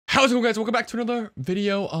How's it going, guys? Welcome back to another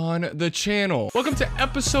video on the channel. Welcome to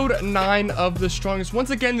episode 9 of The Strongest.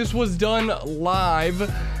 Once again, this was done live.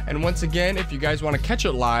 And once again, if you guys want to catch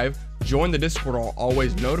it live, join the Discord. I'll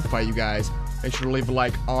always notify you guys. Make sure to leave a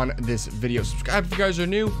like on this video. Subscribe if you guys are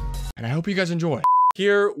new. And I hope you guys enjoy.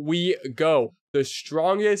 Here we go. The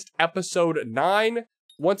Strongest episode 9.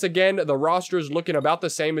 Once again, the roster is looking about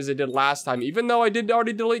the same as it did last time. Even though I did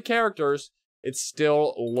already delete characters, it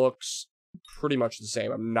still looks pretty much the same.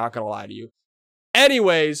 I'm not gonna lie to you.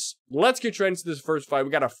 Anyways, let's get straight into this first fight. We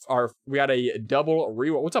got a double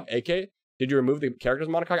reroll. What's up, AK? Did you remove the characters,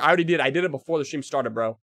 Monakage? I already did. I did it before the stream started,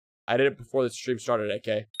 bro. I did it before the stream started, AK.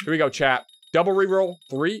 Here we go, chat. Double reroll.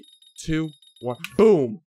 3, 2, 1.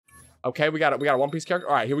 Boom. Okay, we got a one-piece character.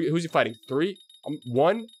 All right, who's he fighting? 3,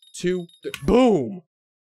 1, 2, 3. Boom.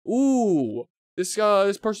 Ooh, this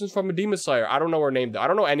person's from a Demon Slayer. I don't know her name though. I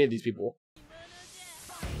don't know any of these people.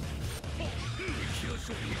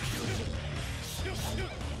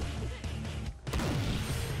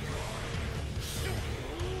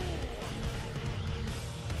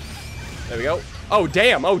 There we go. Oh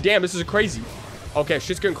damn, this is crazy. Okay,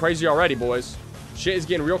 shit's getting crazy already, boys. Shit is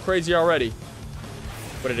getting real crazy already.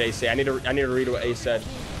 What did Ace say? I need to read what Ace said.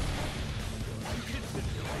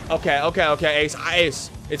 Okay, Ace.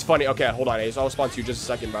 It's funny. Okay, hold on, Ace. I'll respond to you just a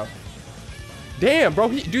second, bro. Damn, bro.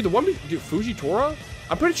 Dude, Fujitora?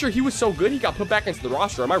 I'm pretty sure he was so good he got put back into the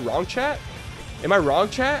roster. Am I wrong, chat?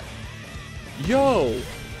 Yo.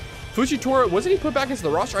 Fujitora, wasn't he put back into the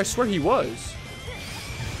roster? I swear he was.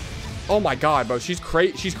 Oh my god, bro. She's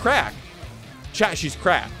cracked. Chat, she's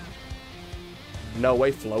cracked. No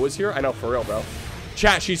way Flo is here? I know, for real, bro.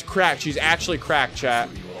 Chat, she's cracked. She's actually cracked, chat.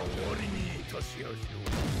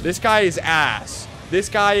 This guy is ass. This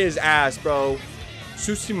guy is ass, bro.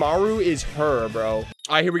 Susumaru is her, bro. All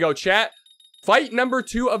right, here we go, chat. Fight number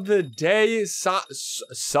 2 of the day. Susumaru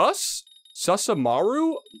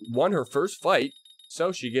won her first fight.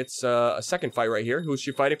 So she gets a second fight right here. Who's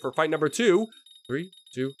she fighting for fight number 2? 3,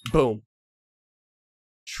 2, boom.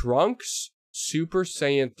 Trunks Super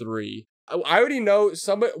Saiyan 3. I already know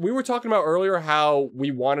we were talking about earlier how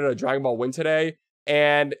we wanted a Dragon Ball win today.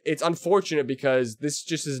 And it's unfortunate because this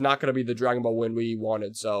just is not going to be the Dragon Ball win we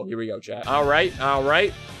wanted. So here we go, chat. All right.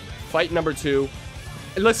 Fight number 2.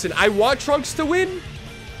 Listen, I want Trunks to win,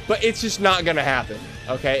 but it's just not going to happen.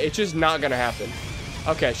 Okay, it's just not going to happen.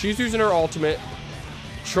 Okay, she's using her ultimate.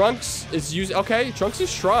 Trunks is using... Okay, Trunks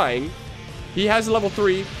is trying. He has a level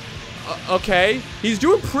 3. Okay, he's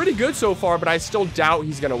doing pretty good so far, but I still doubt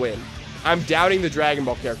he's going to win. I'm doubting the Dragon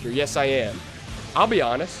Ball character. Yes, I am. I'll be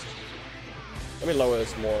honest. Let me lower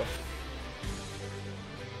this more.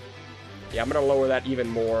 Yeah, I'm gonna lower that even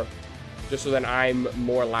more. Just so that I'm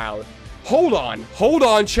more loud. Hold on,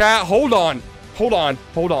 chat. Hold on.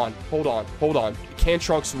 Can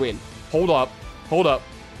Trunks win? Hold up.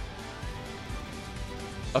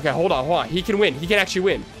 Okay, hold on. He can win. He can actually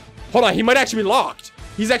win. Hold on, he might actually be locked.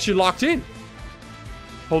 He's actually locked in.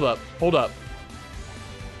 Hold up.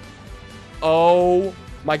 Oh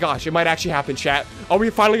my gosh, it might actually happen, chat. Are we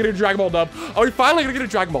finally gonna get a Dragon Ball dub? Oh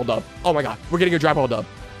my god, we're getting a Dragon Ball dub.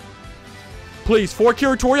 Please, for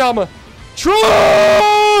Kira Toriyama.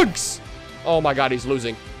 Trunks! Oh my god, he's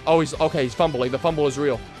losing. Oh, he's fumbling. The fumble is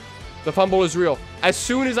real. As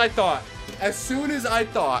soon as I thought,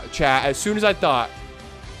 chat,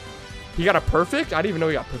 he got a perfect? I didn't even know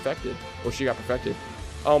he got perfected. Or she got perfected.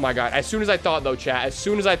 Oh my god, as soon as I thought though, chat, as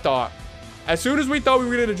soon as we thought we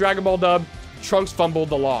were gonna get a Dragon Ball dub, Trunks fumbled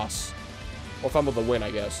the loss. Or fumbled the win,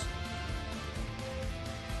 I guess.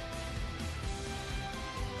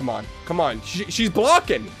 Come on. She's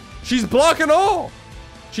blocking. All.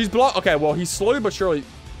 Okay, well, he's slowly but surely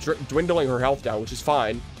dwindling her health down, which is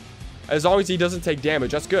fine. As long as he doesn't take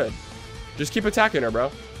damage, that's good. Just keep attacking her,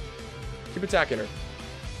 bro.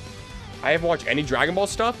 I haven't watched any Dragon Ball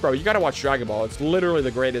stuff. Bro, you gotta watch Dragon Ball. It's literally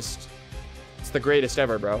the greatest. It's the greatest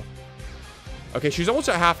ever, bro. Okay, she's almost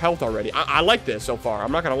at half health already. I like this so far.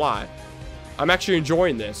 I'm not gonna lie. I'm actually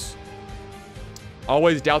enjoying this.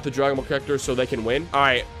 Always doubt the Dragon Ball characters so they can win. All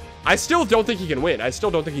right. I still don't think he can win. I still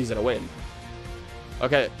don't think he's gonna win.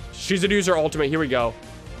 Okay, she's gonna use her ultimate. Here we go.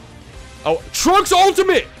 Oh, Trunks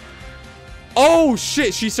ultimate! Oh,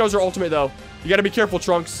 shit. She shows her ultimate, though. You gotta be careful,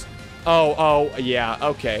 Trunks. Oh, yeah.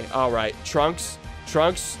 Okay, all right. Trunks.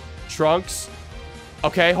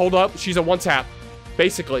 Okay, hold up. She's a one-tap.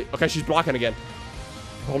 Basically. Okay, she's blocking again.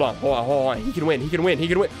 Hold on. He can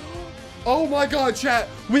win. Oh my god, chat.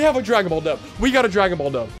 We have a Dragon Ball dub. We got a Dragon Ball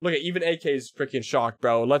dub. Look at even AK's freaking shocked,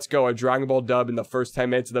 bro. Let's go. A Dragon Ball dub in the first 10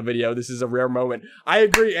 minutes of the video. This is a rare moment. I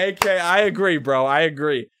agree, AK. I agree, bro. I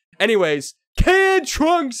agree. Anyways, can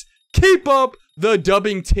Trunks keep up the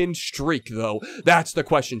Dubbington streak, though? That's the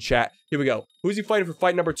question, chat. Here we go. Who's he fighting for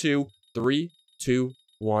fight number 2? 3, 2,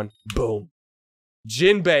 1, boom.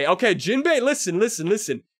 Jinbei. Okay, Jinbei, listen.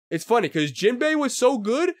 It's funny, because Jinbei was so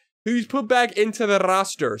good, he was put back into the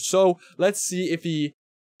roster. So, let's see if he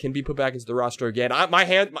can be put back into the roster again. I'm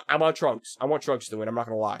on Trunks. I want Trunks to win, I'm not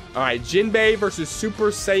gonna lie. All right, Jinbei versus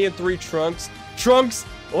Super Saiyan 3 Trunks. Trunks,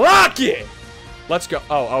 lock it! Let's go.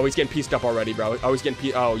 Oh, he's getting pieced up already, bro. Oh, he's getting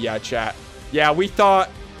pieced. Oh, yeah, chat. Yeah, we thought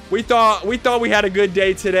we had a good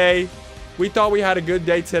day today. We thought we had a good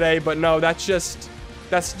day today, but no, that's just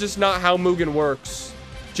not how Mugen works.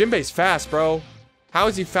 Jinbei's fast, bro. How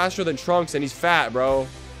is he faster than Trunks and he's fat, bro?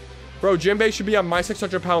 Bro, Jinbei should be on my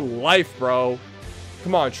 600-pound life, bro.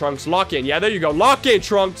 Come on, Trunks. Lock in. Yeah, there you go. Lock in,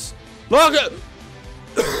 Trunks. Lock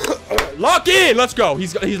it. Lock in. Let's go.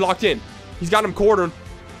 He's locked in. He's got him cornered.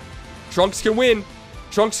 Trunks can win.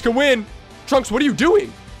 Trunks can win. Trunks, what are you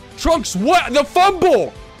doing? Trunks, what? The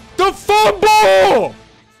fumble. The fumble.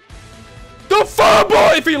 The fumble.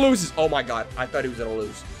 If he loses. Oh, my God. I thought he was going to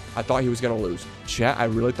lose. I thought he was going to lose. Chat, I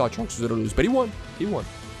really thought Trunks was going to lose. But he won. He won.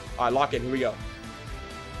 All right, lock in. Here we go.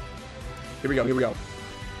 Here we go. Here we go.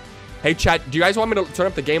 Hey, chat, do you guys want me to turn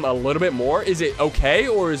up the game a little bit more? Is it okay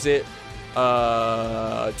or is it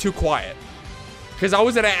too quiet? Because I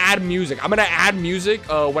was going to add music. I'm going to add music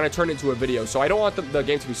when I turn it into a video. So I don't want the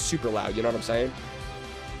game to be super loud. You know what I'm saying?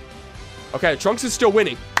 Okay, Trunks is still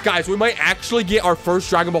winning. Guys, we might actually get our first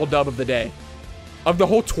Dragon Ball dub of the day. Of the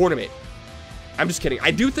whole tournament. I'm just kidding.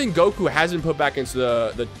 I do think Goku has been put back into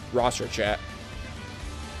the roster, chat.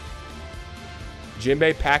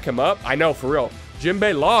 Jinbei, pack him up. I know, for real.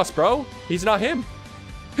 Jinbei lost, bro. He's not him.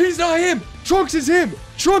 He's not him. Trunks is him.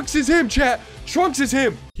 Trunks is him, chat. Trunks is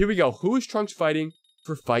him. Here we go. Who is Trunks fighting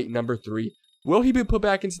for fight number 3? Will he be put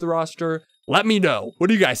back into the roster? Let me know. What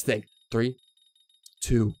do you guys think? 3,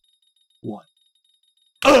 2, 1.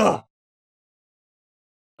 Ugh.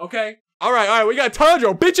 Okay. All right. We got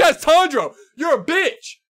Tanjiro. Bitch ass Tanjiro. You're a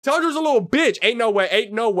bitch. Tanjiro's a little bitch. Ain't no way.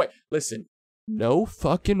 Ain't no way. Listen. No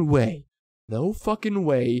fucking way. No fucking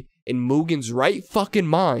way. In Mugen's right fucking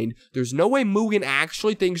mind, there's no way Mugen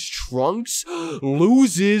actually thinks Trunks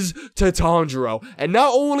loses to Tanjiro. And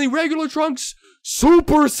not only regular Trunks,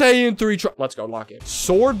 Super Saiyan 3 Trunks. Let's go, lock in.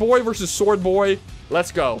 Sword Boy versus Sword Boy.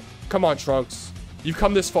 Let's go. Come on, Trunks. You've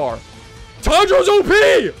come this far. Tanjiro's OP!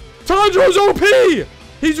 Tanjiro's OP!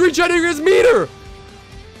 He's regenerating his meter!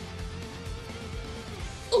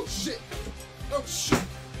 Oh, shit. Oh, shit.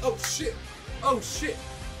 Oh, shit. Oh, shit.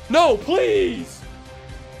 No, please!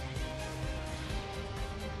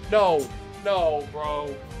 No,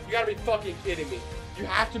 bro. You gotta be fucking kidding me. You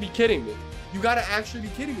have to be kidding me. You gotta actually be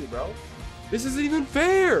kidding me, bro. This isn't even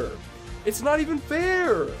fair. It's not even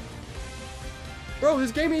fair. Bro,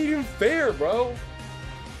 this game ain't even fair, bro.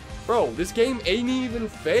 Bro, this game ain't even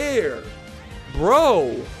fair.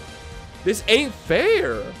 Bro, this ain't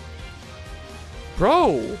fair.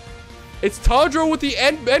 Bro, it's Tanjiro with the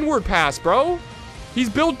N-word pass, bro. He's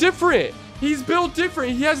built different. He's built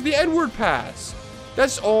different. He has the N-word pass.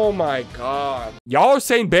 That's, oh my God. Y'all are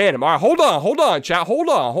saying ban him. All right, hold on, chat. Hold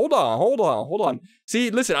on. See,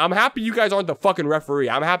 listen, I'm happy you guys aren't the fucking referee.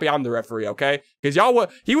 I'm happy I'm the referee, okay? Because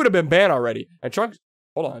he would have been banned already. And Trunks,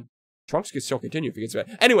 hold on. Trunks can still continue if he gets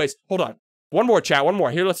banned. Anyways, hold on. One more, chat, one more.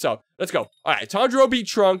 Here, let's go. Let's go. All right, Tanjiro beat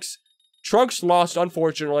Trunks. Trunks lost,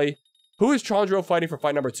 unfortunately. Who is Tanjiro fighting for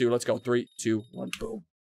fight number 2? Let's go. 3, 2, 1, boom.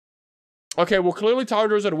 Okay, well, clearly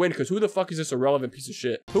Tanjiro's gonna win because who the fuck is this irrelevant piece of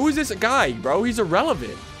shit? Who is this guy, bro? He's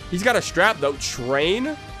irrelevant. He's got a strap, though.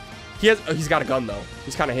 Train? He's got a gun, though.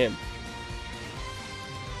 He's kind of him.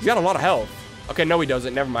 He's got a lot of health. Okay, no, he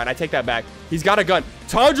doesn't. Never mind. I take that back. He's got a gun.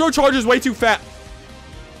 Tanjiro charges way too fat.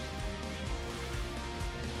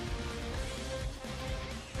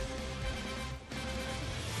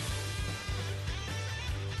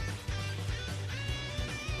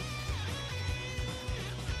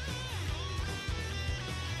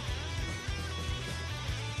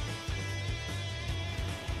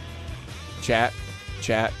 Chat.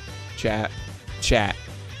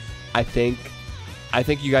 I think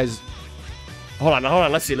you guys. Hold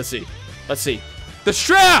on. Let's see. The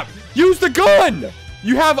strap! Use the gun!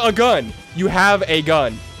 You have a gun.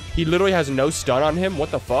 He literally has no stun on him.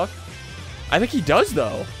 What the fuck? I think he does,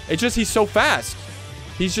 though. It's just he's so fast.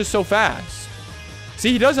 He's just so fast.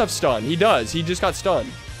 See, he does have stun. He does. He just got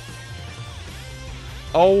stunned.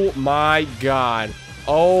 Oh, my God.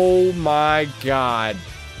 Oh, my God.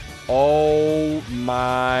 Oh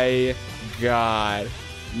my God.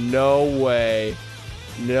 No way.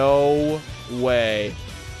 No way.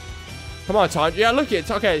 Come on, Tanjiro. Yeah, look,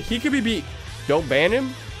 it's okay. He could be beat. Don't ban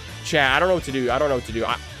him. Chat, I don't know what to do.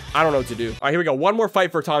 I don't know what to do. All right, here we go. One more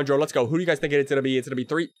fight for Tanjiro. Let's go. Who do you guys think it's gonna be? It's gonna be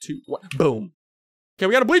 3, 2, 1. Boom. Okay,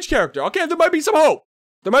 we got a Bleach character. Okay, there might be some hope.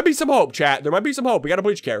 There might be some hope, chat. There might be some hope. We got a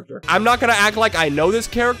Bleach character. I'm not gonna act like I know this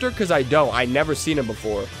character because I don't. I never seen him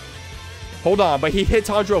before. Hold on, but he hit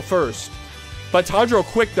Tanjiro first. But Tanjiro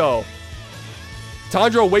quick though.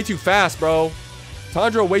 Tanjiro way too fast, bro.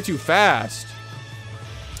 Tanjiro way too fast.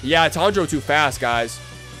 Yeah, Tanjiro too fast, guys.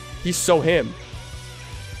 He's so him.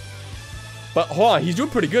 But hold on, he's doing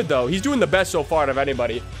pretty good though. He's doing the best so far out of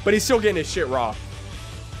anybody. But he's still getting his shit raw.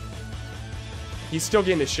 He's still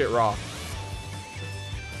getting his shit raw.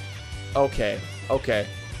 Okay, okay.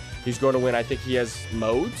 He's going to win. I think he has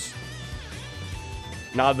modes.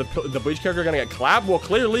 Now the Bleach character gonna get clapped? Well,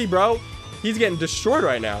 clearly, bro. He's getting destroyed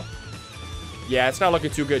right now. Yeah, it's not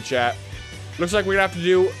looking too good, chat. Looks like we're gonna have to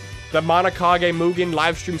do the Monakage Mugen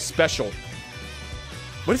livestream special.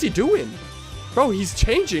 What is he doing? Bro, he's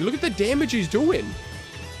changing. Look at the damage he's doing.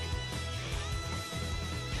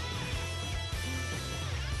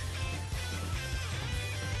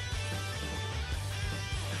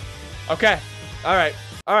 Okay. All right.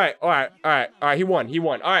 All right. All right. All right. All right. He won. He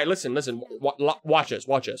won. All right. Listen. Listen. Watch this.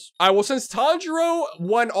 Watch this. All right. Well, since Tanjiro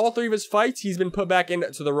won all 3 of his fights, he's been put back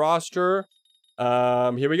into the roster.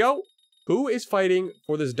 Here we go. Who is fighting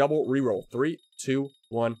for this double reroll? 3, 2,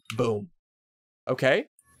 1. Boom. Okay.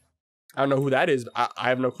 I don't know who that is. I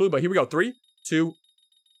have no clue, but here we go. 3, 2,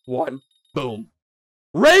 1. Boom.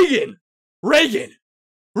 Reagan! Reagan!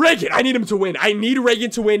 Reagan! I need him to win. I need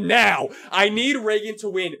Reagan to win now. I need Reagan to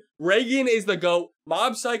win. Reagan is the GOAT.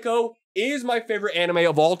 Mob Psycho is my favorite anime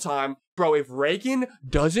of all time. Bro, if Reagan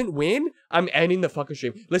doesn't win, I'm ending the fucking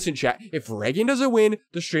stream. Listen, chat. If Reagan doesn't win,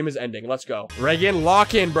 the stream is ending. Let's go. Reagan,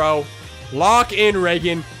 lock in, bro. Lock in,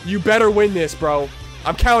 Reagan. You better win this, bro.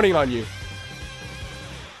 I'm counting on you.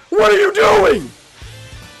 What are you doing?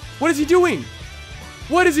 What is he doing?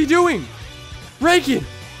 What is he doing? Reagan.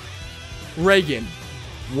 Reagan.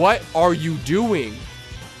 What are you doing?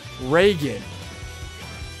 Reagan.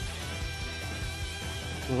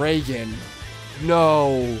 Reagan.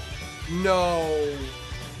 No. No.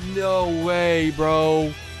 No way,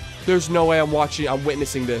 bro. There's no way I'm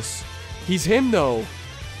witnessing this. He's him, though.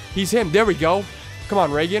 He's him. There we go. Come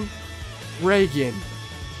on, Reagan. Reagan.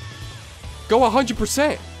 Go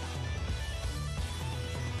 100%.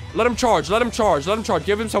 Let him charge. Let him charge. Let him charge.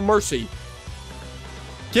 Give him some mercy.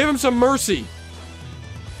 Give him some mercy.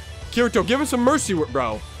 Kirito, give him some mercy,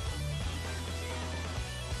 bro.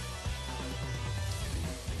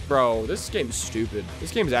 Bro, this game's stupid.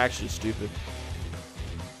 This game's actually stupid.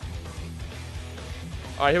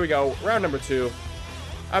 All right, here we go. Round number 2.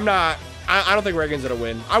 I don't think Reagan's gonna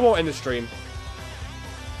win. I won't end the stream.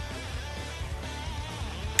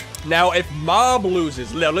 Now, if Mob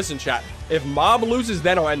loses, now listen, chat. If Mob loses,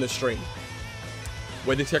 then I'll end the stream.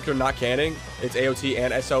 With this character not canning, it's AOT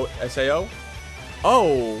and SAO.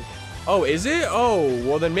 Oh. Oh, is it? Oh,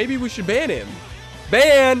 well then maybe we should ban him.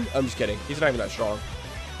 Ban! I'm just kidding. He's not even that strong.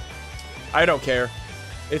 I don't care.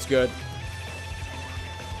 It's good.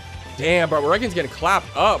 Damn, bro. Reagan's getting clapped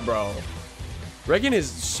up, bro. Reagan is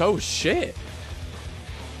so shit.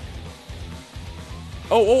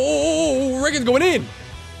 Oh, Reagan's going in.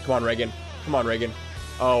 Come on, Reagan. Come on, Reagan.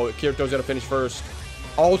 Oh, Kirito's gonna finish first.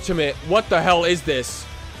 Ultimate. What the hell is this?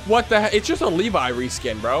 What the hell? It's just a Levi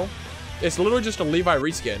reskin, bro. It's literally just a Levi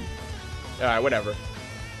reskin. All right, whatever.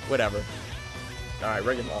 Whatever. All right,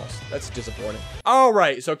 Reagan lost. That's disappointing. All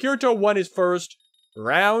right, so Kirito won his first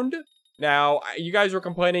round. Now, you guys were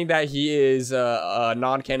complaining that he is a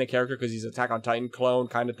non-canon character because he's Attack on Titan clone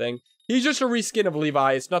kind of thing. He's just a reskin of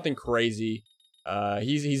Levi. It's nothing crazy.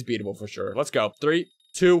 He's beatable for sure. Let's go. 3,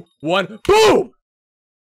 2, 1. Boom!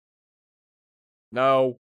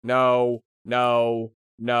 No, no, no,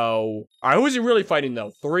 no. All right, who is he really fighting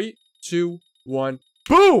though? 3, 2, 1.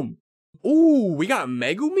 Boom! Ooh, we got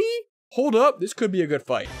Megumi? Hold up, this could be a good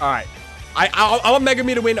fight. All right, I want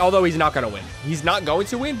Megumi to win, although he's not gonna win. He's not going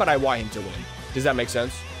to win, but I want him to win. Does that make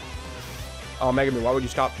sense? Oh, Megumi, why would you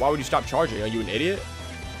stop? Why would you stop charging? Are you an idiot?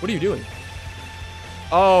 What are you doing?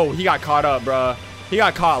 Oh, he got caught up, bruh. He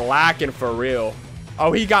got caught lacking for real.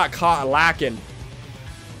 Oh, he got caught lacking.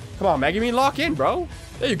 Come on, Megumi, lock in, bro.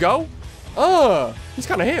 There you go. He's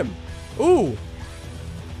kind of him. Ooh.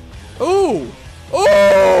 Ooh.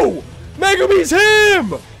 Ooh! Megumi's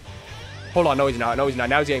him! Hold on, no he's not. No he's not.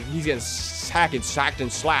 Now he's getting sacked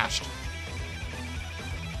and slashed.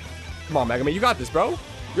 Come on, Megumi, you got this, bro.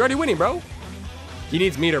 You're already winning, bro. He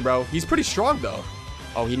needs meter, bro. He's pretty strong though.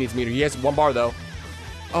 Oh, he needs meter. He has 1 bar though.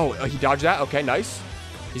 Oh, he dodged that. Okay, nice.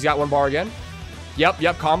 He's got 1 bar again.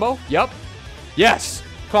 Yep, combo. Yep. Yes.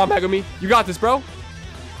 Come on, Megumi. You got this, bro.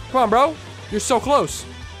 Come on, bro. You're so close.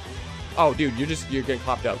 Oh, dude, you're getting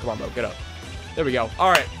clapped up. Come on, bro. Get up. There we go.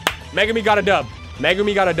 All right. Megami got a dub.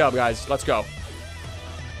 Megami got a dub, guys. Let's go.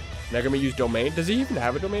 Megami used domain. Does he even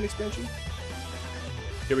have a domain expansion?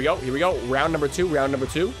 Here we go. Here we go. Round number 2. Round number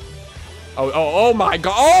 2. Oh my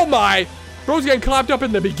god. Oh my. Bro's getting clapped up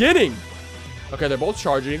in the beginning. Okay, they're both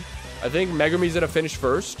charging. I think Megami's gonna finish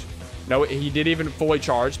first. No, he didn't even fully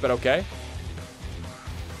charge, but okay.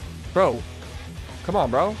 Bro. Come on,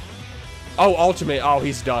 bro. Oh, ultimate. Oh,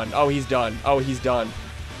 he's done. Oh, he's done. Oh, he's done.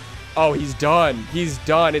 Oh, he's done. He's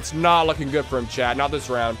done. It's not looking good for him, chat. Not this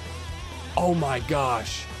round. Oh my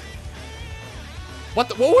gosh.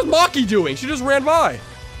 What was Maki doing? She just ran by.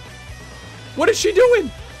 What is she doing?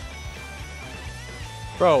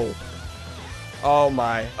 Bro. Oh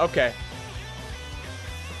my. Okay.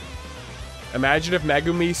 Imagine if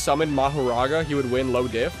Megumi summoned Mahoraga, he would win low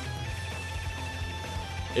diff.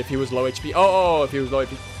 If he was low HP. Oh, if he was low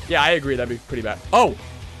HP. Yeah, I agree. That'd be pretty bad. Oh!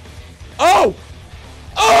 Oh!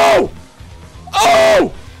 Oh!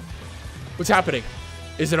 Oh! What's happening?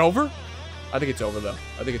 Is it over? I think it's over though.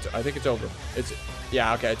 I think it's over.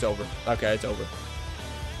 Yeah, okay, it's over. Okay, it's over.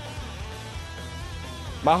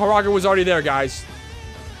 Mahoraga was already there, guys.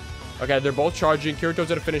 Okay, they're both charging. Kirito's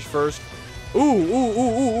gonna finish first.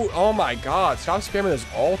 Ooh. Oh my god. Stop spamming this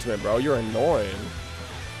ultimate, bro. You're annoying.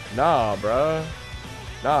 Nah, bro.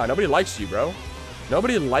 Nah, nobody likes you, bro.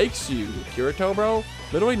 Nobody likes you, Kirito, bro.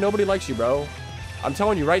 Literally nobody likes you, bro. I'm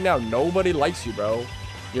telling you right now, nobody likes you, bro.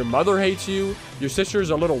 Your mother hates you. Your sister's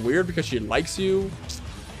a little weird because she likes you.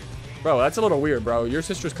 Bro, that's a little weird, bro. Your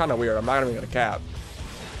sister's kind of weird. I'm not even gonna cap.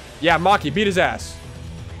 Yeah, Maki, beat his ass.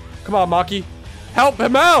 Come on, Maki. Help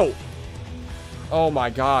him out! Oh my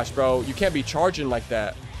gosh, bro. You can't be charging like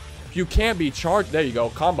that. You can't be charged. There you go.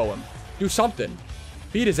 Combo him. Do something.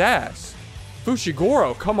 Beat his ass.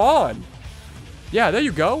 Fushiguro, come on. Yeah, there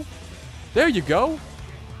you go. There you go.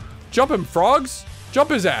 Jump him, frogs.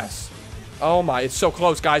 Jump his ass. Oh my, it's so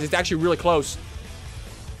close, guys. It's actually really close.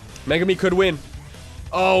 Megami could win.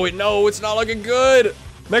 Oh, no, it's not looking good.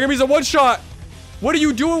 Megami's a one-shot. What are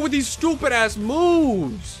you doing with these stupid-ass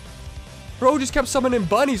moves? Bro just kept summoning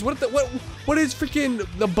bunnies. What is freaking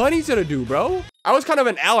the bunnies gonna do, bro? I was kind of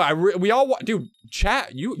an ally. We all dude,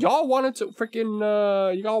 chat. Y'all wanted to freaking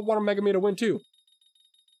y'all wanted Megami to win too.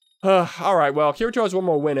 All right. Well, Kirito has one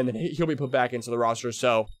more win, and then he'll be put back into the roster.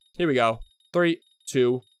 So here we go. 3,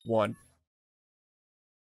 2, 1.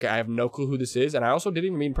 Okay, I have no clue who this is, and I also didn't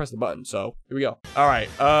even mean to press the button. So here we go. All right.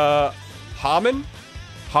 Haman.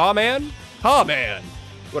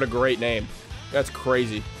 What a great name. That's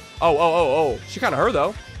crazy. Oh. She kind of her,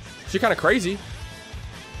 though. She kind of crazy.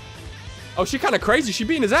 Oh, she kind of crazy. She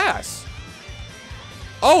beating his ass.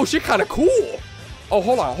 Oh, she kind of cool. Oh,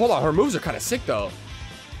 hold on. Her moves are kind of sick, though.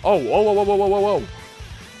 Oh, whoa.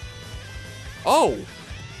 Oh.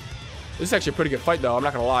 This is actually a pretty good fight, though. I'm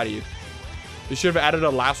not going to lie to you. They should have added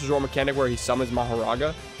a last resort mechanic where he summons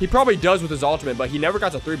Mahoraga. He probably does with his ultimate, but he never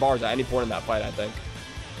got to 3 bars at any point in that fight, I think.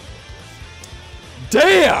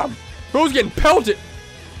 Damn! Bro's getting pelted.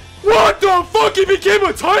 What the fuck? He became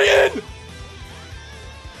a Titan?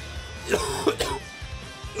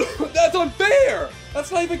 That's unfair.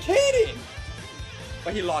 That's not even kidding.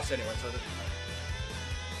 But he lost anyway, so this.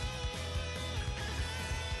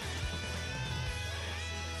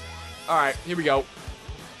 Alright, here we go.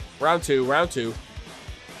 Round two.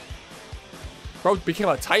 Bro became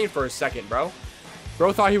a Titan for a second, bro.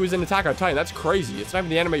 Bro thought he was an Attack on Titan. That's crazy. It's not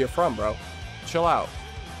even the anime you're from, bro. Chill out.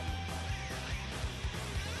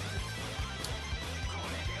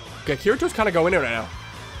 Okay, Kirito's kind of going in right now.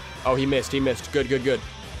 Oh, he missed. Good. Can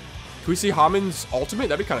we see Haman's ultimate?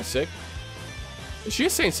 That'd be kind of sick. Is she a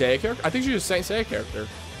Saint Seiya character? I think she's a Saint Seiya character.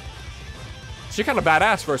 She's kind of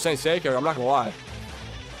badass for a Saint Seiya character, I'm not gonna lie.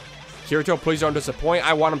 Kirito, please don't disappoint.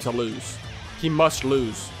 I want him to lose. He must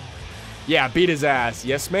lose. Yeah, beat his ass.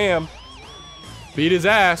 Yes, ma'am. Beat his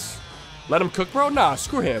ass. Let him cook, bro? Nah,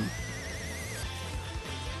 screw him.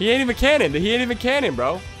 He ain't even canon,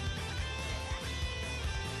 bro.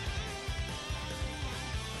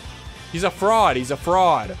 He's a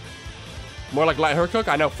fraud. More like let her cook?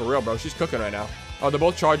 I know, for real, bro. She's cooking right now. Oh, they're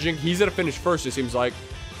both charging. He's gonna finish first, it seems like.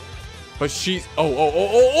 But she's...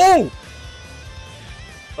 Oh!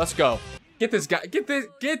 Let's go. Get this guy. Get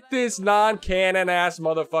this non-canon ass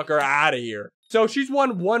motherfucker out of here. So she's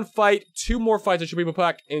won 1 fight, 2 more fights that she'll be put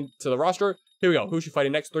back into the roster. Here we go. Who's she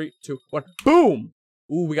fighting next? 3, 2, 1. Boom!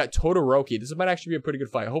 Ooh, we got Todoroki. This might actually be a pretty good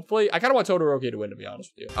fight. Hopefully, I kind of want Todoroki to win, to be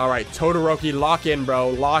honest with you. All right, Todoroki, lock in, bro.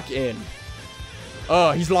 Lock in.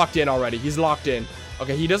 He's locked in already. He's locked in.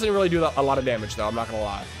 Okay, he doesn't really do a lot of damage, though. I'm not going to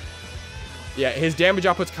lie. Yeah, his damage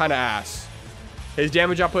output's kind of ass. His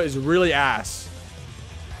damage output is really ass.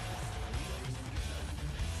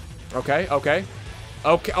 Okay, okay.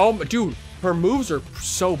 Okay, oh, dude. Her moves are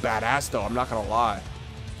so badass, though. I'm not gonna lie.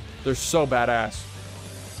 They're so badass.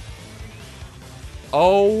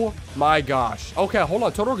 Oh, my gosh. Okay, hold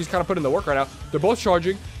on. Todoroki's kind of putting in the work right now. They're both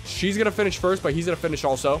charging. She's gonna finish first, but he's gonna finish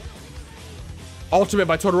also. Ultimate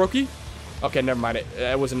by Todoroki. Okay, never mind.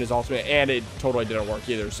 It wasn't his ultimate, and it totally didn't work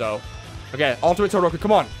either, so. Okay, ultimate Todoroki,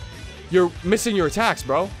 come on. You're missing your attacks,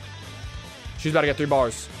 bro. She's about to get 3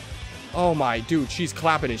 bars. Oh, my dude. She's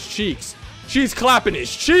clapping his cheeks. She's clapping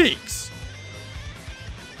his cheeks.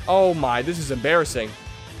 Oh, my. This is embarrassing.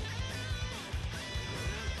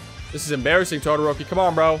 This is embarrassing, Todoroki. Come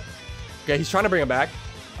on, bro. Okay, he's trying to bring him back.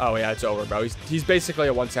 Oh, yeah, it's over, bro. He's basically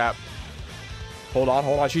a one-tap. Hold on,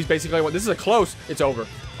 hold on. She's basically a one. This is a close. It's over.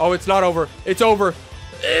 Oh, it's not over. It's over.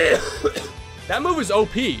 That move is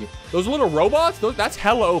OP. Those little robots, that's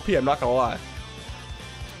hella OP. I'm not going to lie.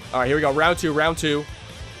 All right, here we go. Round 2, round 2.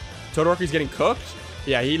 Todoroki's getting cooked.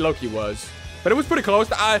 Yeah, he low-key was. But it was pretty close.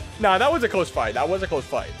 Nah, that was a close fight. That was a close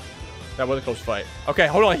fight. That was a close fight. Okay,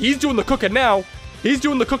 hold on. He's doing the cooking now. He's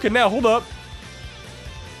doing the cooking now. Hold up.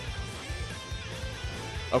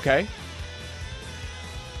 Okay.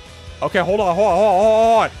 Okay, hold on, hold on,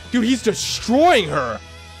 hold on. Dude, he's destroying her.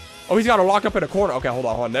 Oh, he's got her locked up in a corner. Okay, hold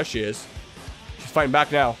on, hold on. There she is. She's fighting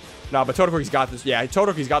back now. Nah, but Todoroki's got this. Yeah,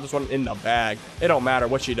 Todoroki's got this one in the bag. It don't matter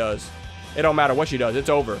what she does. It don't matter what she does. It's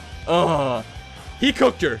over. He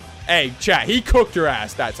cooked her. Hey, chat, he cooked her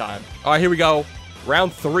ass that time. All right, here we go.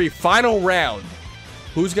 Round 3, final round.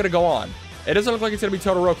 Who's gonna go on? It doesn't look like it's gonna be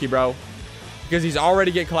Todoroki, bro. Because he's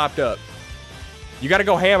already getting clapped up. You gotta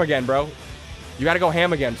go ham again, bro. You gotta go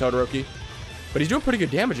ham again, Todoroki. But he's doing pretty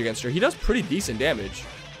good damage against her. He does pretty decent damage.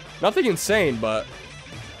 Nothing insane, but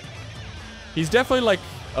he's definitely like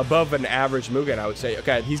above an average Mugen, I would say.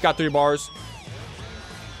 Okay, he's got 3 bars.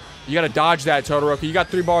 You gotta dodge that, Todoroki. You got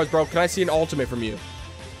 3 bars, bro. Can I see an ultimate from you?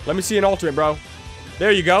 Let me see an ultimate, bro.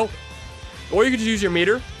 There you go. Or you could just use your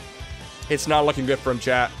meter. It's not looking good for him,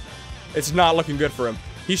 chat. It's not looking good for him.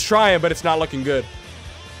 He's trying, but it's not looking good.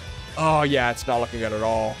 Oh, yeah, it's not looking good at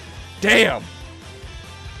all. Damn.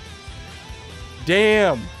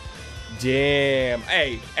 Damn. Damn.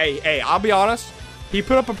 Hey, I'll be honest. He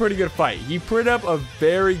put up a pretty good fight. He put up a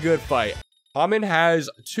very good fight. Hamin has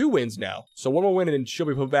 2 wins now. So 1 more win and she'll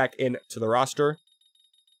be put back into the roster.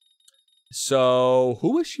 So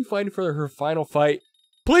who is she fighting for her final fight?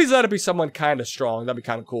 Please let it be someone kind of strong. That'd be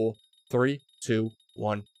kind of cool. 3, 2,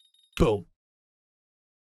 1. Boom.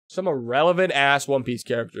 Some irrelevant ass One Piece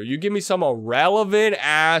character. You give me some irrelevant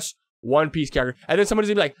ass One Piece character. And then somebody's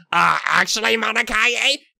gonna be like, actually,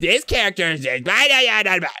 Monakage, this character is this.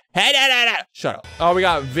 Shut up. Oh, we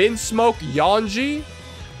got Vinsmoke Yonji.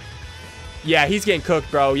 Yeah, he's getting cooked,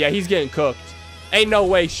 bro. Yeah, he's getting cooked. Ain't no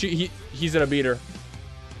way he's gonna beat her.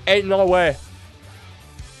 Ain't no way.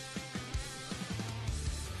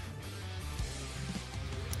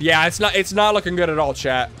 Yeah, it's not looking good at all,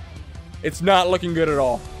 chat. It's not looking good at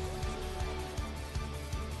all.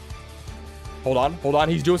 Hold on, hold on.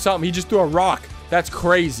 He's doing something. He just threw a rock. That's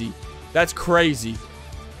crazy. That's crazy.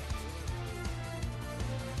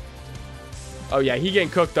 Oh, yeah. He getting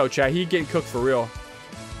cooked, though, chat. He getting cooked for real.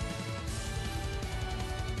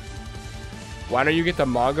 Why don't you get the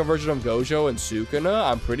manga version of Gojo and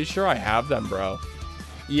Sukuna? I'm pretty sure I have them, bro.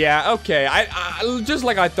 Yeah, okay. I just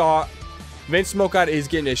like I thought, Vinsmoke is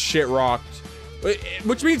getting his shit rocked.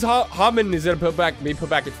 Which means Hamin is going to be put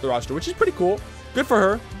back into the roster, which is pretty cool. Good for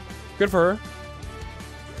her. Good for her.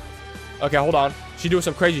 Okay, hold on. She doing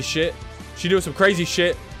some crazy shit. She doing some crazy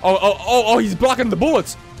shit. Oh, he's blocking the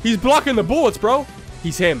bullets. He's blocking the bullets, bro.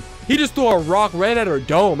 He's him. He just threw a rock right at her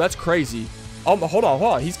dome. That's crazy. Oh, hold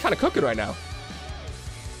on. He's kind of cooking right now.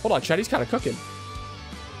 Hold on, chat. He's kind of cooking.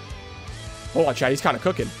 Hold on, chat. He's kind of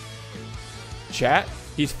cooking. Chat,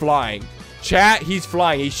 he's flying. Chat, he's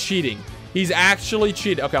flying. He's cheating. He's actually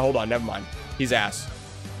cheating. Okay, hold on. Never mind. He's ass.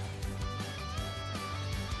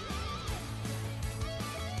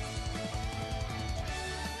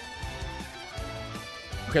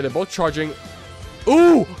 Okay, they're both charging.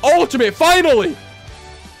 Ooh, ultimate, finally!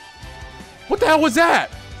 What the hell was that?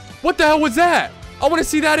 What the hell was that? I want to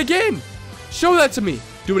see that again. Show that to me.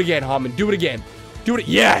 Do it again, Hamin. Do it again. Do it.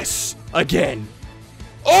 Yes! Again.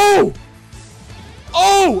 Oh!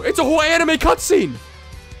 Oh! It's a whole anime cutscene.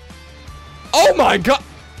 Oh my god.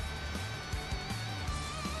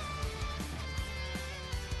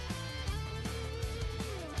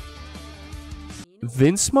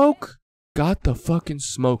 Vinsmoke got the fucking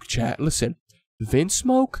smoke, chat. Listen,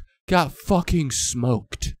 Vinsmoke got fucking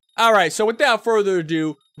smoked. Alright, so without further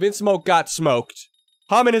ado, Vinsmoke got smoked.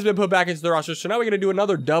 Hamin has been put back into the roster, so now we're going to do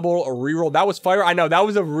another double reroll. That was fire. I know, that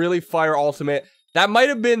was a really fire ultimate. That might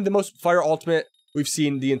have been the most fire ultimate we've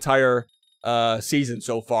seen the entire season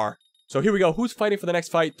so far. So here we go. Who's fighting for the next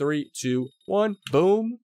fight? 3, 2, 1.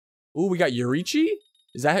 Boom. Ooh, we got Yurichi.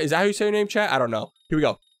 Is that how you say your name, chat? I don't know. Here we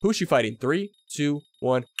go. Who's she fighting? 3, 2,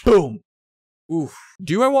 1. Boom. Oof.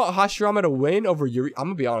 Do I want Hashirama to win over Yuri? I'm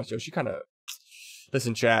gonna be honest, yo. She kind of.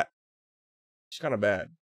 Listen, chat. She's kind of bad.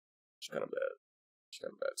 She's kind of bad. She's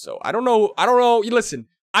kind of bad. So I don't know. Listen,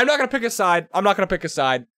 I'm not gonna pick a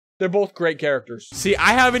side. They're both great characters. See,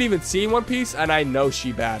 I haven't even seen One Piece, and I know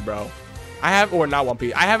she bad, bro. Or not One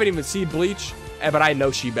Piece. I haven't even seen Bleach, but I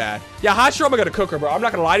know she bad. Yeah, Hashirama got a cooker, bro. I'm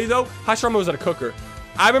not gonna lie to you, though. Hashirama was at a cooker.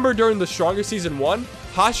 I remember during the strongest season 1,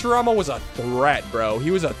 Hashirama was a threat, bro.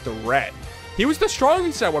 He was a threat. He was the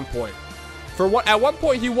strongest at one point. At one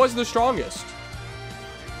point, he was the strongest.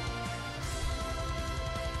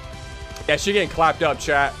 Yeah, she getting clapped up,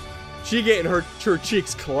 chat. She getting her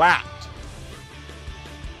cheeks clapped.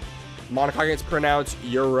 Monakage gets pronounced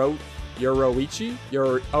Yoroichi?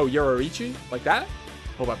 Yoroichi? Like that?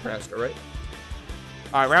 Hope I pronounced it right.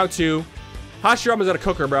 Alright, round 2. Hashirama's at a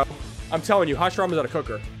cooker, bro. I'm telling you, Hashirama's at a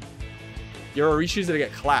cooker. Yoroichi's gonna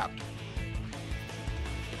get clapped.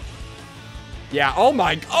 Yeah, oh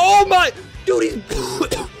my, dude,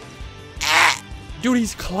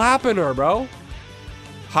 he's clapping her, bro.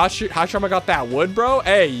 Hashirama got that wood, bro.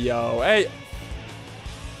 Hey, yo, hey.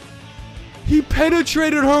 He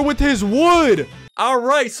penetrated her with his wood. All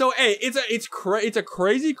right, so hey, it's a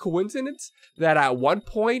crazy coincidence that at one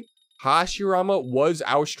point Hashirama was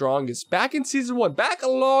our strongest back in season 1, back a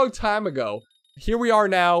long time ago. Here we are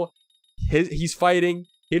now. He's fighting.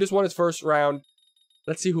 He just won his first round.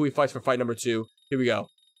 Let's see who he fights for fight number 2. Here we go.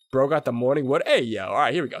 Bro got the morning wood. Hey, yo. All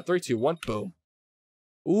right, here we go. 3, 2, 1. Boom.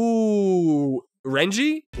 Ooh,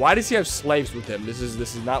 Renji? Why does he have slaves with him? This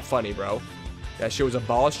is not funny, bro. That shit was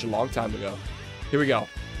abolished a long time ago. Here we go.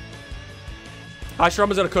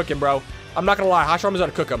 Hashirama's gonna cook him, bro. I'm not gonna lie. Hashirama's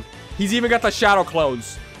gonna cook him. He's even got the shadow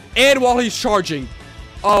clones. And while he's charging.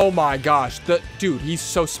 Oh my gosh. Dude, he's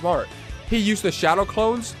so smart. He used the shadow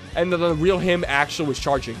clones, and the real him actually was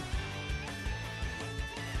charging.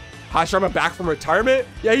 Hashirama back from retirement?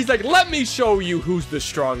 Yeah, he's like, let me show you who's the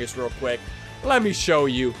strongest real quick. Let me show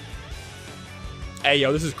you. Hey,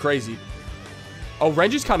 yo, this is crazy. Oh,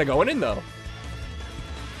 Renji's kind of going in, though.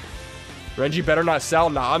 Renji better not sell.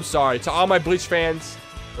 Nah, I'm sorry. To all my Bleach fans,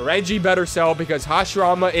 Renji better sell because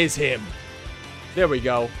Hashirama is him. There we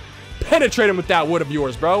go. Penetrate him with that wood of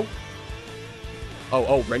yours, bro.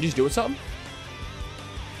 Oh, Renji's doing something?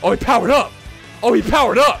 Oh, he powered up. Oh, he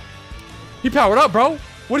powered up. He powered up, bro.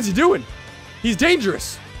 What is he doing? He's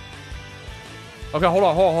dangerous. Okay, hold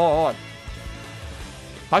on.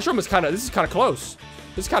 Hashirama's this is kind of close.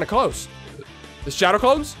 This is kind of close. The shadow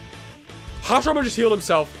clones? Hashirama just healed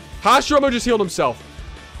himself.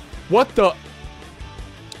 What the?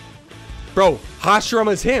 Bro,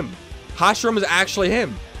 Hashirama's him. Hashirama's actually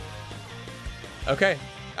him. Okay.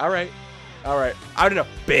 All right. I don't know.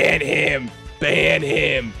 Ban him.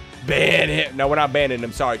 No, we're not banning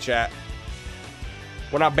him. Sorry, chat.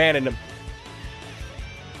 We're not banning him.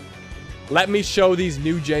 Let me show these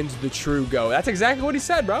new gens the true go. That's exactly what he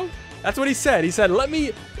said, bro. That's what he said. He said, let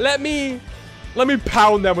me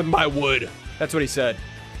pound them with my wood. That's what he said.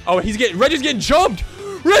 Oh, Reggie's getting jumped.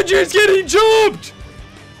 Reggie's getting jumped.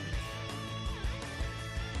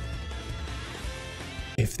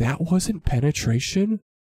 If that wasn't penetration,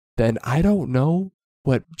 then I don't know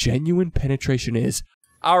what genuine penetration is.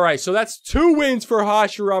 All right, so that's 2 wins for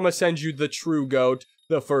Hashirama Senju, the true GOAT,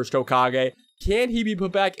 the first Hokage. Can he be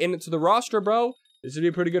put back into the roster, bro? This would be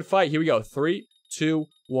a pretty good fight. Here we go. 3, 2,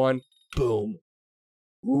 1, boom.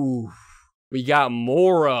 Ooh. We got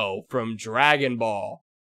Moro from Dragon Ball.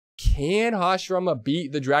 Can Hashirama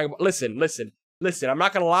beat the Dragon Ball? Listen. I'm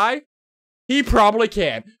not going to lie. He probably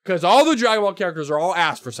can. Because all the Dragon Ball characters are all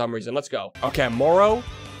ass for some reason. Let's go. Okay, Moro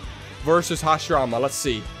versus Hashirama. Let's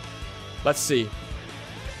see.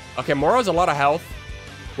 Okay, Moro has a lot of health.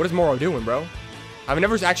 What is Moro doing, bro? I've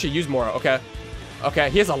never actually used Moro.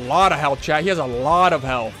 Okay, he has a lot of health, chat. He has a lot of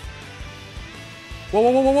health.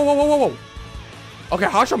 Whoa. Okay,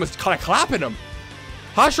 Hashirama's kind of clapping him.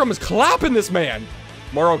 Hashirama's clapping this man.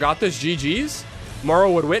 Moro got this. GG's.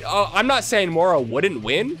 Moro would win. I'm not saying Moro wouldn't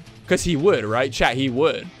win, because he would, right? Chat, he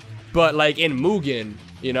would. But, like, in Mugen,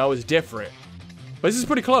 you know, it's different. But this is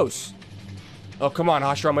pretty close. Oh, come on,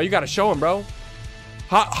 Hashirama. You got to show him, bro.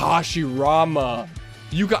 Hashirama.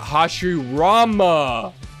 You got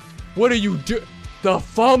Hashirama. What are you doing? The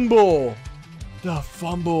fumble.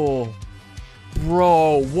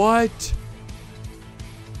 Bro, what?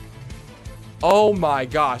 Oh my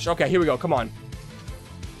gosh. Okay, here we go. Come on,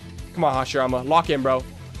 Hashirama. Lock in, bro.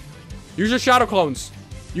 Use your shadow clones.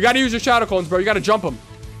 You gotta use your shadow clones, bro. You gotta jump them.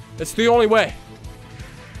 That's the only way.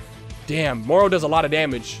 Damn, Moro does a lot of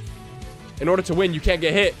damage. In order to win, you can't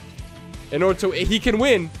get hit. In order to... He can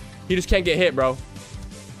win. He just can't get hit, bro.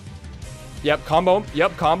 Yep, combo him.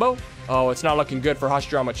 Yep, combo. Oh, it's not looking good for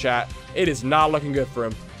Hashirama, chat. It is not looking good for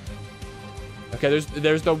him. Okay,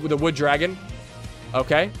 there's the wood dragon.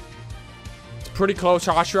 Okay. It's pretty close,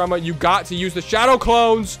 Hashirama. You got to use the shadow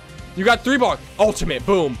clones. You got 3 bars. Ultimate,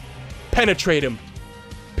 boom. Penetrate him.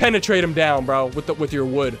 Penetrate him down, bro, with your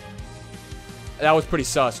wood. That was pretty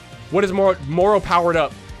sus. What is Moro powered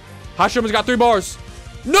up? Hashirama's got 3 bars.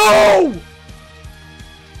 No!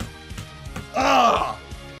 Ah!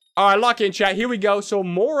 All right, lock in, chat. Here we go. So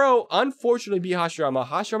Moro unfortunately beat Hashirama.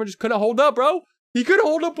 Hashirama just couldn't hold up, bro. He couldn't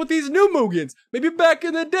hold up with these new Mugans. Maybe back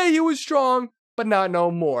in the day he was strong, but not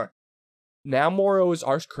no more. Now Moro is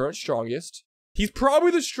our current strongest. He's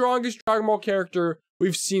probably the strongest Dragon Ball character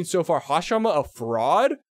we've seen so far. Hashirama, a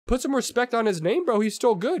fraud? Put some respect on his name, bro. He's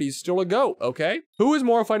still good. He's still a GOAT, okay? Who is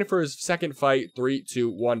Moro fighting for his second fight? 3, 2,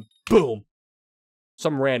 1. Boom.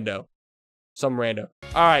 Some rando. Some rando.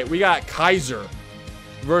 All right, we got Kaiser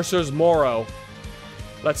versus Moro.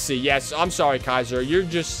 Let's see. Yes, I'm sorry, Kaiser. You're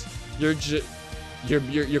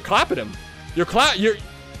clapping him. You're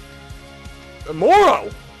Moro.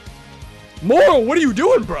 Moro, what are you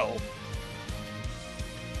doing, bro?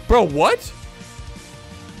 Bro, what?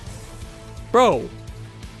 Bro.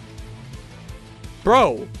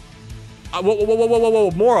 Whoa.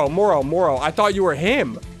 Moro. I thought you were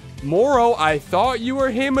him. Moro, I thought you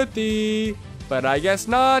were Himothy, but I guess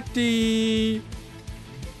not.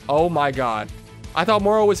 Oh my god. I thought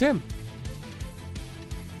Moro was him.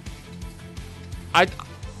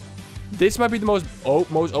 This might be the most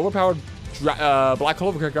overpowered Black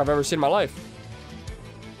Clover character I've ever seen in my life.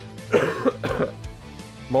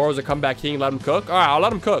 Moro's a comeback king. Let him cook. All right, I'll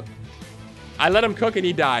let him cook. I let him cook and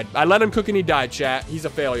he died. Chat. He's a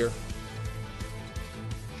failure.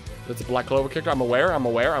 That's a Black Clover character. I'm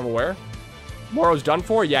aware. Moro's done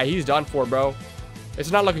for? Yeah, he's done for, bro.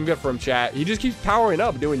 It's not looking good for him, chat. He just keeps powering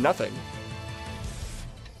up, doing nothing.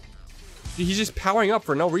 He's just powering up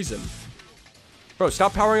for no reason. Bro,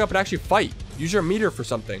 stop powering up and actually fight. Use your meter for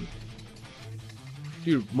something.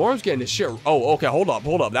 Dude, Moro's getting this shit. Oh, okay, hold up.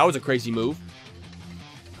 That was a crazy move.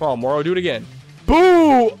 Come on, Moro, do it again.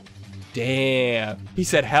 Boo! Damn. He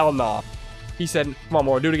said, hell nah. He said, come on,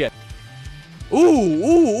 Moro, do it again.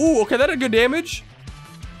 Ooh. Okay, that had good damage.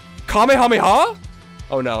 Kamehameha?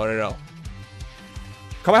 Oh, no.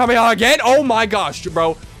 Kamehameha again? Oh my gosh,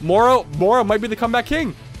 bro. Moro might be the comeback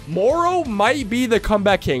king.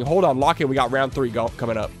 Hold on, lock in. We got round 3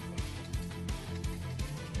 coming up.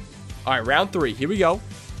 All right, round 3. Here we go.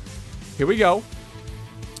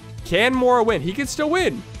 Can Moro win? He can still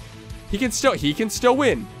win. He can still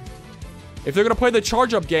win. If they're gonna play the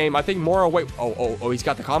charge up game, I think Moro Oh, he's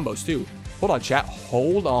got the combos too. Hold on, chat.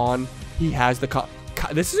 Hold on. He has the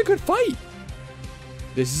this is a good fight.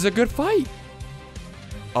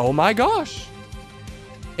 Oh my gosh.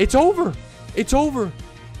 It's over.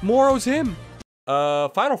 Moro's him.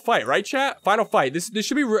 Final fight, right, chat? Final fight. This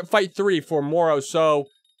should be fight 3 for Moro. So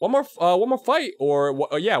one more fight,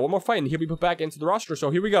 yeah, one more fight, and he'll be put back into the roster. So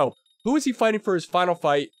here we go. Who is he fighting for his final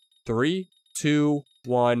fight? 3, 2,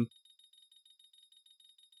 1.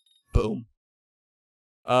 Boom.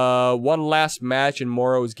 One last match, and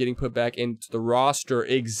Moro is getting put back into the roster,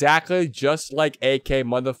 exactly just like AK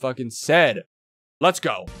motherfucking said. Let's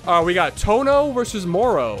go. We got Tono versus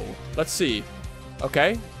Moro. Let's see.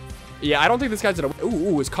 Okay. Yeah, I don't think this guy's gonna...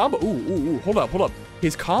 Ooh, his combo... Ooh, hold up.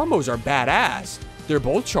 His combos are badass. They're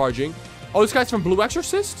both charging. Oh, this guy's from Blue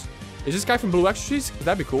Exorcist? Is this guy from Blue Exorcist?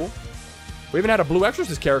 That'd be cool. We haven't had a Blue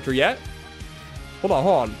Exorcist character yet. Hold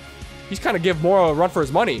on. He's kind of give Moro a run for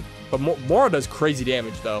his money. But Moro does crazy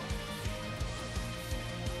damage, though.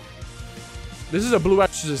 This is a Blue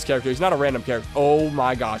Exorcist character. He's not a random character. Oh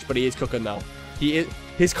my gosh, but he is cooking, though.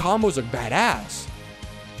 His combos are badass.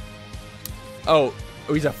 Oh,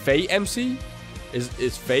 he's a Fate MC? Is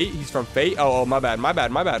Fate? He's from Fate? Oh, my bad.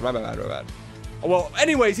 Well,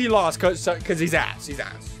 anyways, he lost because he's ass.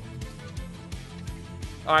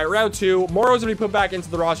 All right, round 2. Moro's gonna be put back into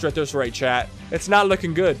the roster at this rate, chat. It's not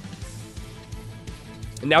looking good.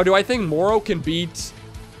 Now, do I think Moro can beat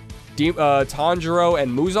Tanjiro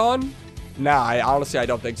and Muzan? Nah, honestly, I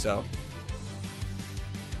don't think so.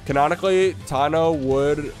 Canonically, Tano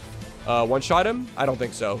would one-shot him? I don't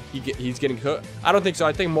think so. He's getting cooked. I don't think so.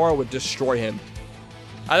 I think Moro would destroy him.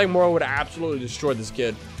 I think Moro would absolutely destroy this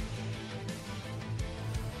kid.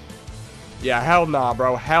 Yeah, hell nah,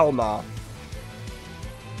 bro. Hell nah.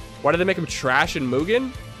 Why did they make him trash in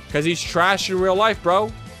Mugen? Because he's trash in real life,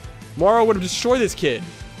 bro. Moro would have destroyed this kid.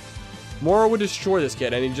 Moro would destroy this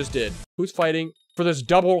kid, and he just did. Who's fighting for this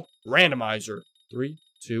double randomizer? 3,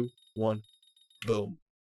 2, 1, boom.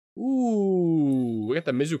 Ooh, we got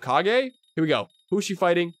the Monakage. Here we go. Who's she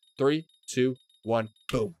fighting? 3, 2, 1,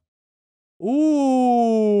 boom.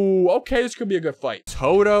 Ooh, okay, this could be a good fight.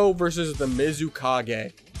 Todo versus the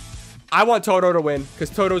Monakage. I want Todo to win, because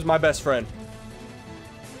Todo's my best friend.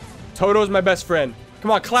 Todo's my best friend.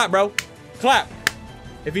 Come on, clap, bro. Clap.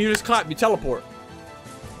 If you just clap, you teleport.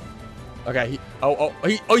 Okay, he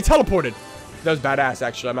teleported. That was badass,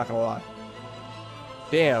 actually. I'm not gonna lie.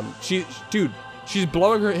 Damn, dude, she's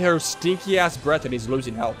blowing her stinky ass breath and he's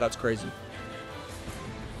losing health. That's crazy.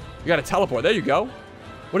 You gotta teleport. There you go.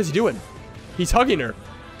 What is he doing? He's hugging her.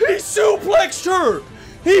 He suplexed her.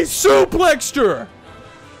 He suplexed her.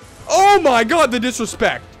 Oh my god, the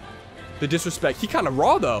disrespect. The disrespect. He kind of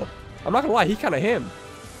raw though. I'm not gonna lie, he kind of him.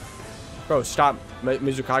 Bro, stop.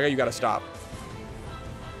 Monakage, you gotta stop.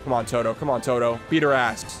 Come on, Todo. Come on, Todo. Beat her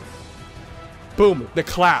ass. Boom. The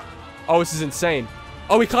clap. Oh, this is insane.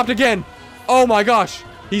 Oh, he clapped again. Oh my gosh.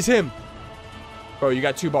 He's him. Bro, you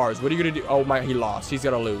got 2 bars. What are you gonna do? Oh my, he lost. He's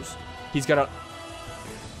gonna lose. He's gonna...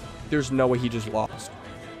 There's no way he just lost.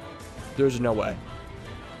 There's no way.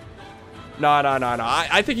 No.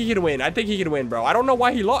 I think he can win. I think he can win, bro. I don't know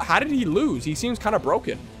why he lost. How did he lose? He seems kind of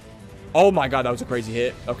broken. Oh my god, that was a crazy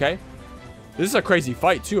hit. Okay. This is a crazy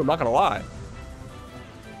fight, too. I'm not gonna lie.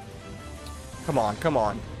 Come on, come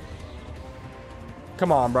on.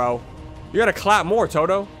 Come on, bro. You gotta clap more,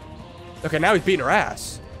 Todo. Okay, now he's beating her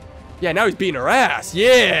ass. Yeah, now he's beating her ass.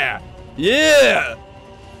 Yeah! Yeah!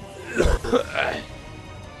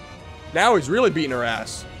 Now he's really beating her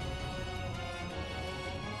ass.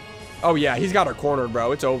 Oh, yeah, he's got her cornered,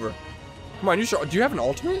 bro. It's over. Come on, do you have an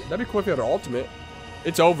ultimate? That'd be cool if you had an ultimate.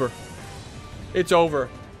 It's over. It's over.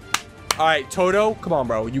 All right, Todo, come on,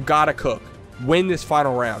 bro. You gotta cook. Win this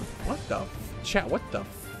final round. What the... Chat, what the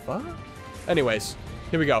fuck? Anyways,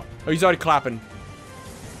 here we go. Oh, he's already clapping.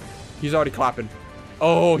 He's already clapping.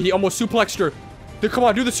 Oh, he almost suplexed her. Come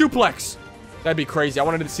on, do the suplex. That'd be crazy. I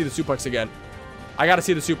wanted to see the suplex again. I gotta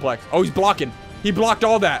see the suplex. Oh, he's blocking. He blocked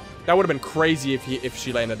all that. That would have been crazy if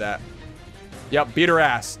she landed that. Yep, beat her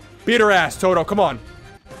ass. Beat her ass, Todo. Come on.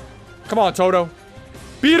 Come on, Todo.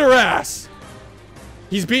 Beat her ass.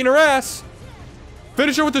 He's beating her ass.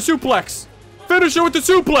 Finish her with the suplex. Finish her with the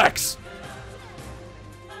suplex.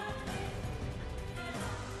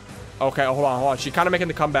 Okay, hold on. She's kind of making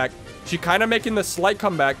the comeback. She's kind of making the slight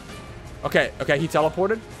comeback. Okay, he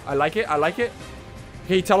teleported. I like it. Okay,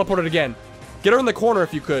 he teleported again. Get her in the corner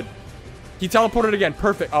if you could. He teleported again.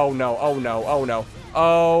 Perfect. Oh, no. Oh, no. Oh, no.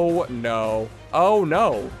 Oh, no. Oh,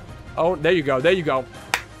 no. Oh, there you go. There you go.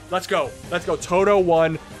 Let's go. Let's go. Todo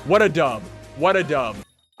won. What a dub. What a dub.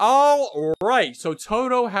 All right. So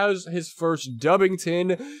Todo has his first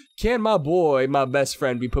Dubbington. Can my boy, my best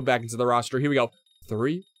friend, be put back into the roster? Here we go.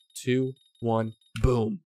 3, 2, 1,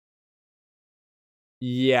 boom.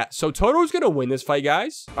 Yeah, so Todo's gonna win this fight,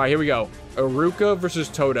 guys. All right, here we go. Iruka versus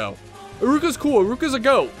Todo. Iruka's cool. Iruka's a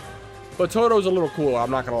goat. But Todo's a little cool, I'm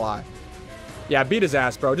not gonna lie. Yeah, beat his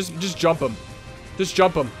ass, bro. Just jump him. Just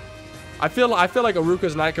jump him. I feel like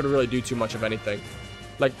Iruka's not gonna really do too much of anything.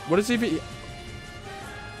 Like, what is he?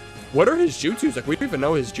 What are his jutsus? Like, we don't even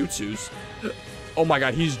know his jutsus. Oh my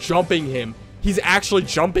god, he's jumping him. He's actually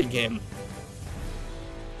jumping him.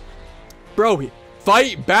 Bro,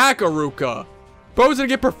 fight back, Iruka. Bro's gonna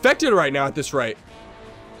get perfected right now at this rate.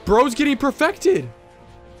 Bro's getting perfected.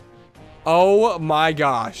 Oh my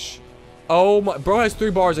gosh. Oh my, bro has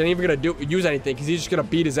 3 bars and ain't even gonna use anything because he's just gonna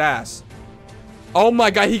beat his ass. Oh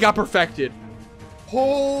my god, he got perfected.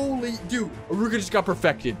 Holy dude, Iruka just got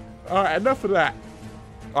perfected. All right, enough of that.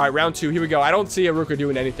 All right, round 2, here we go. I don't see Iruka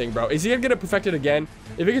doing anything, bro. Is he gonna get it perfected again?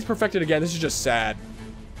 If he gets perfected again, this is just sad.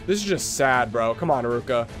 This is just sad, bro. Come on,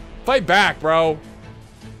 Iruka. Fight back, bro.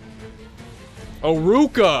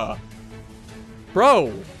 Iruka.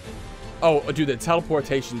 Bro. Oh, dude, the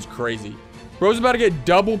teleportation's crazy. Bro's about to get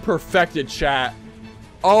double perfected, chat.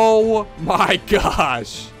 Oh my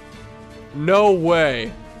gosh. No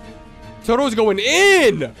way. Todo's going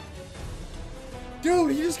in.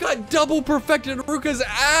 Dude, he just got double perfected Iruka's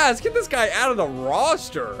ass. Get this guy out of the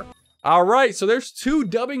roster. All right, so there's 2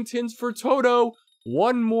 Dubbingtons for Todo.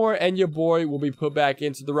 1 more, and your boy will be put back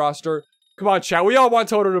into the roster. Come on, chat. We all want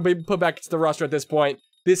Todo to be put back into the roster at this point.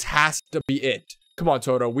 This has to be it. Come on,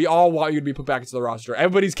 Todo. We all want you to be put back into the roster.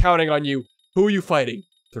 Everybody's counting on you. Who are you fighting?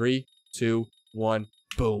 3, 2, 1,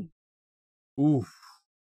 boom. Oof.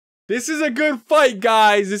 This is a good fight,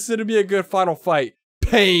 guys. This is going to be a good final fight.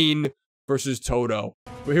 Pain versus Todo.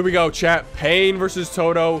 But here we go, chat. Pain versus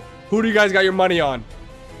Todo. Who do you guys got your money on?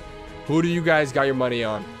 Who do you guys got your money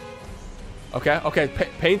on? Okay, okay.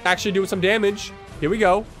 Pain's actually doing some damage. Here we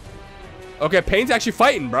go. Okay, Pain's actually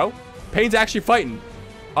fighting, bro. Pain's actually fighting.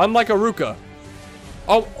 Unlike Aruka.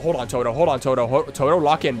 Oh, hold on, Toto. Hold on, Toto. Toto,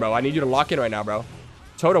 lock in, bro. I need you to lock in right now, bro.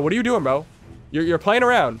 Toto, what are you doing, bro? You're playing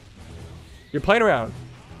around. You're playing around.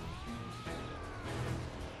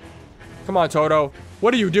 Come on, Toto.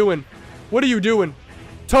 What are you doing? What are you doing?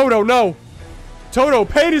 Toto, no. Toto,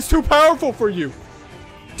 Pain is too powerful for you.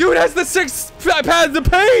 Dude has the 6 pads of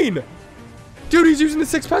pain. Dude, he's using the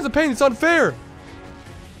 6 pads of pain. It's unfair.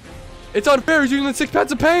 It's unfair. He's using the 6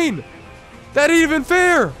 pads of pain. That ain't even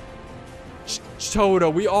fair. Toto,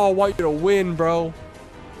 we all want you to win, bro.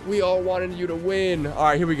 We all wanted you to win. All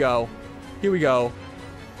right, here we go. Here we go.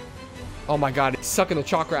 Oh my God, it's sucking the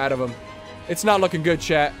chakra out of him. It's not looking good,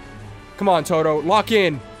 chat. Come on, Toto, lock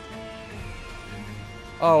in.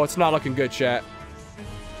 Oh, it's not looking good, chat.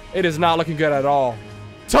 It is not looking good at all.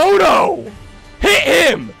 Toto! Hit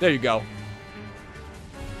him! There you go.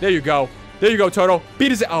 There you go. There you go, Toto.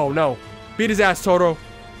 Beat his... Oh, no. Beat his ass, Toto.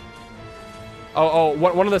 Oh,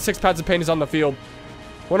 one of the 6 pads of pain is on the field.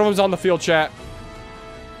 One of them's on the field, chat.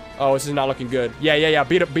 Oh, this is not looking good. Yeah.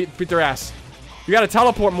 Beat their ass. You gotta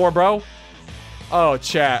teleport more, bro. Oh,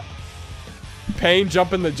 chat. Pain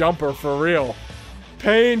jumping the jumper, for real.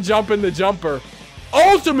 Pain jumping the jumper.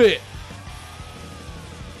 Ultimate!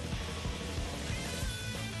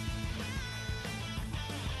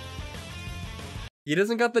 He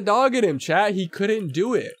doesn't got the dog in him, chat. He couldn't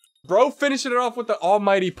do it. Bro finishing it off with the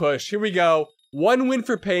almighty push. Here we go. 1 win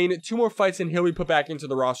for Pain. 2 more fights and he'll be put back into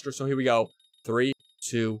the roster. So here we go. 3,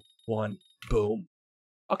 2, 1. Boom.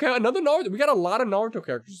 Okay, another Naruto. We got a lot of Naruto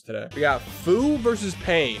characters today. We got Fu versus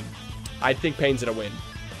Pain. I think Pain's gonna win.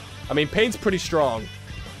 I mean, Pain's pretty strong.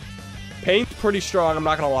 Pain's pretty strong, I'm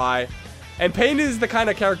not gonna lie. And Pain is the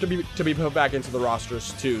kind of character to be put back into the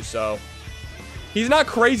rosters too, so. He's not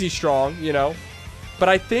crazy strong, you know. But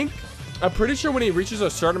I'm pretty sure when he reaches a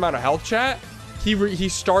certain amount of health, chat, he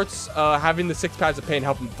starts having the 6 pads of pain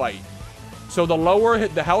help him fight. So the lower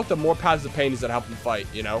the health, the more pads of pain is that help him fight,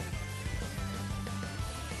 you know.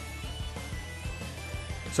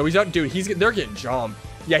 So he's up, dude. They're getting jumped.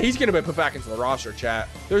 Yeah, he's gonna be put back into the roster, chat.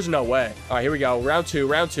 There's no way. All right, here we go. Round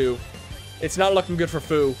two. It's not looking good for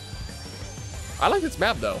Fu. I like this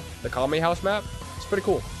map though. The Kame House map. It's pretty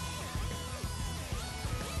cool.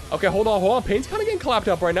 Okay, hold on. Pain's kind of getting clapped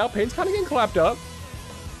up right now.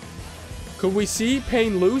 Could we see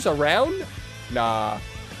Pain lose a round? Nah.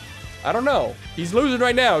 I don't know. He's losing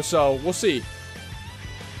right now, so we'll see.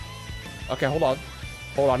 Okay, hold on.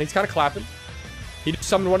 He's kind of clapping. He just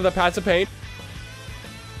summoned one of the pads of pain.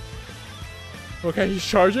 Okay, he's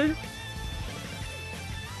charging.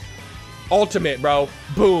 Ultimate, bro.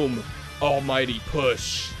 Boom. Almighty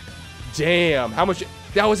push. Damn. How much?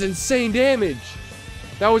 That was insane damage.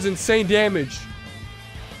 Oh,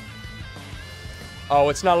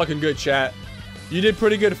 it's not looking good, chat. You did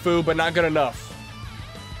pretty good, Fu, but not good enough.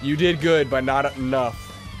 You did good, but not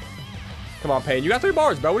enough. Come on, Pain. You got 3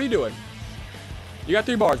 bars, bro. What are you doing? You got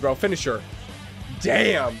 3 bars, bro. Finish her.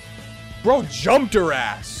 Damn. Bro jumped her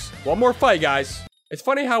ass. One more fight, guys. It's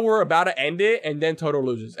funny how we're about to end it, and then Toto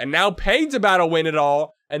loses. And now Pain's about to win it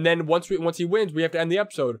all. And then once he wins, we have to end the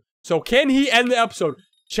episode. So can he end the episode?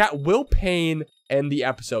 Chat, will Pain end the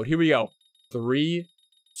episode? Here we go. 3,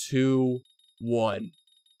 2, 1.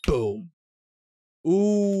 Boom.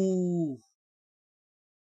 Ooh,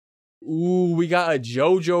 we got a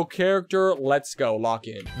JoJo character. Let's go. Lock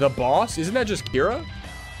in. The boss? Isn't that just Kira?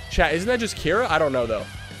 Chat, isn't that just Kira? I don't know, though.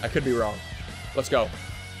 I could be wrong. Let's go.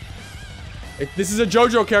 This is a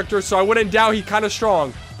JoJo character, so I wouldn't doubt he's kind of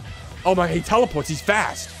strong. Oh my, he teleports. He's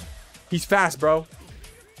fast. He's fast, bro.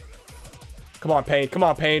 Come on, Pain.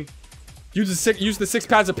 Use the 6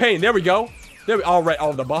 pads of pain. There we go. All right.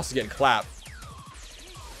 Oh, the boss is getting clapped.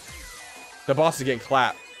 Oh, the boss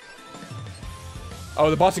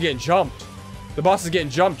is getting jumped.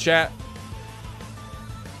 Chat.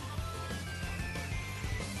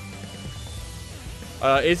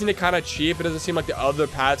 Isn't it kind of cheap? It doesn't seem like the other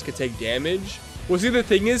pads could take damage. Well, see, the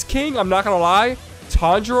thing is, King, I'm not gonna lie,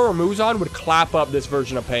 Tanjiro or Muzan would clap up this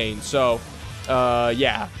version of Pain. So,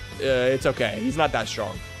 yeah, it's okay. He's not that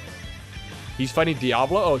strong. He's fighting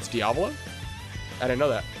Diablo. Oh, it's Diablo? I didn't know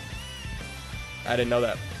that.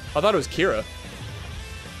 I thought it was Kira.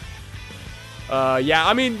 Yeah,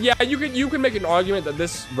 I mean, yeah, you can make an argument that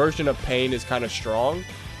this version of Pain is kind of strong,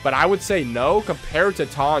 but I would say no compared to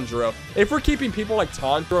Tanjiro. If we're keeping people like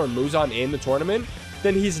Tanjiro and Muzan in the tournament,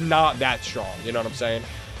 then he's not that strong. You know what I'm saying?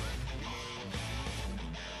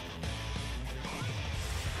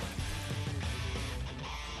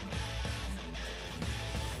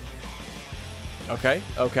 Okay,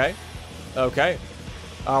 okay, okay.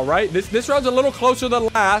 All right, this round's a little closer than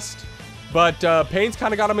last, but Pain's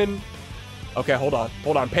kind of got him in. Okay, hold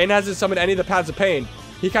on. Pain hasn't summoned any of the paths of pain.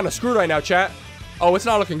 He kind of screwed right now, chat. Oh, it's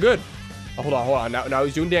not looking good. Oh, hold on. Now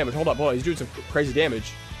he's doing damage. Hold up. He's doing some crazy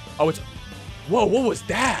damage. Oh, it's... Whoa, what was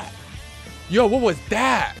that? Yo, what was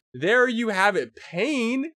that? There you have it.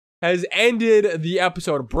 Pain has ended the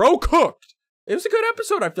episode. Bro cooked. It was a good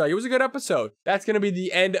episode, I feel like. It was a good episode. That's going to be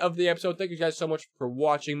the end of the episode. Thank you guys so much for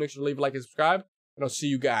watching. Make sure to leave a like and subscribe. And I'll see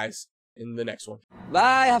you guys in the next one.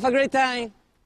 Bye. Have a great time.